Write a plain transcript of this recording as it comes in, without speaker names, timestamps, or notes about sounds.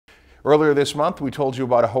Earlier this month, we told you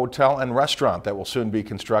about a hotel and restaurant that will soon be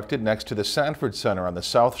constructed next to the Sanford Center on the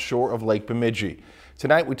south shore of Lake Bemidji.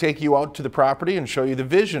 Tonight, we take you out to the property and show you the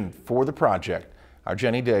vision for the project. Our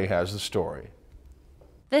Jenny Day has the story.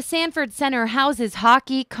 The Sanford Center houses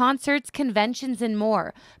hockey, concerts, conventions, and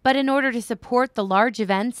more. But in order to support the large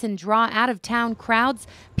events and draw out-of-town crowds,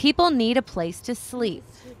 people need a place to sleep.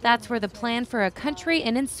 That's where the plan for a country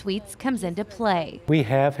inn and suites comes into play. We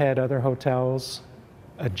have had other hotels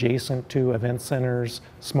adjacent to event centers,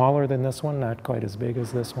 smaller than this one, not quite as big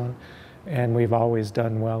as this one. And we've always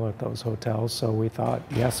done well at those hotels, so we thought,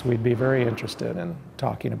 yes, we'd be very interested in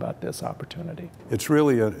talking about this opportunity. It's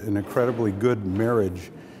really an incredibly good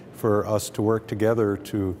marriage for us to work together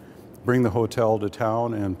to bring the hotel to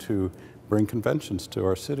town and to bring conventions to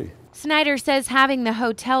our city. Snyder says having the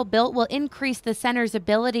hotel built will increase the center's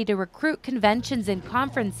ability to recruit conventions and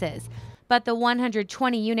conferences, but the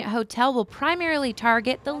 120-unit hotel will primarily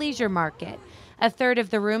target the leisure market. A third of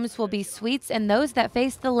the rooms will be suites, and those that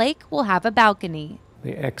face the lake will have a balcony.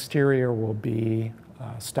 The exterior will be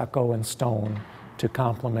stucco and stone to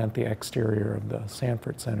complement the exterior of the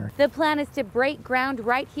Sanford Center. The plan is to break ground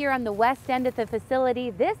right here on the west end of the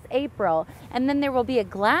facility this April, and then there will be a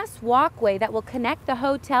glass walkway that will connect the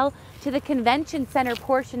hotel to the convention center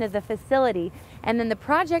portion of the facility, and then the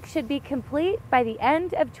project should be complete by the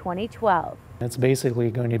end of 2012. It's basically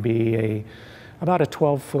going to be about a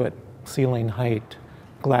 12-foot ceiling height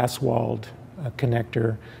glass-walled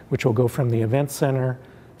connector, which will go from the event center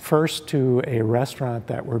first to a restaurant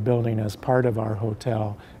that we're building as part of our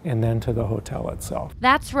hotel, and then to the hotel itself.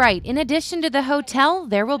 That's right. In addition to the hotel,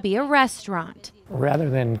 there will be a restaurant. Rather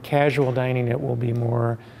than casual dining, it will be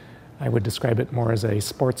more, I would describe it more as a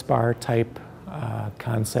sports bar type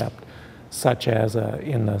concept, such as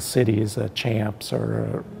in the cities, a Champs or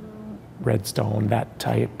a Redstone, that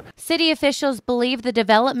type. City officials believe the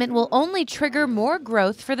development will only trigger more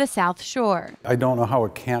growth for the South Shore. I don't know how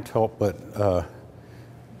it can't help but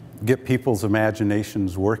get people's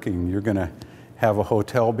imaginations working. You're going to have a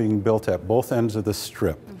hotel being built at both ends of the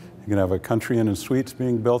strip. You're going to have a country inn and suites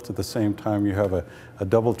being built at the same time. You have a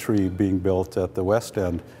DoubleTree being built at the west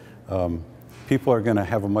end. People are going to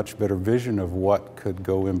have a much better vision of what could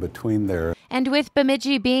go in between there. And with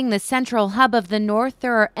Bemidji being the central hub of the north,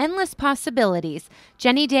 there are endless possibilities.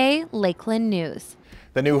 Jenny Day, Lakeland News.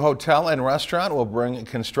 The new hotel and restaurant will bring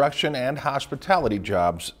construction and hospitality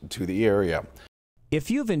jobs to the area. If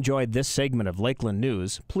you've enjoyed this segment of Lakeland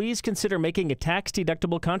News, please consider making a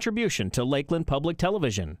tax-deductible contribution to Lakeland Public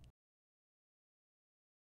Television.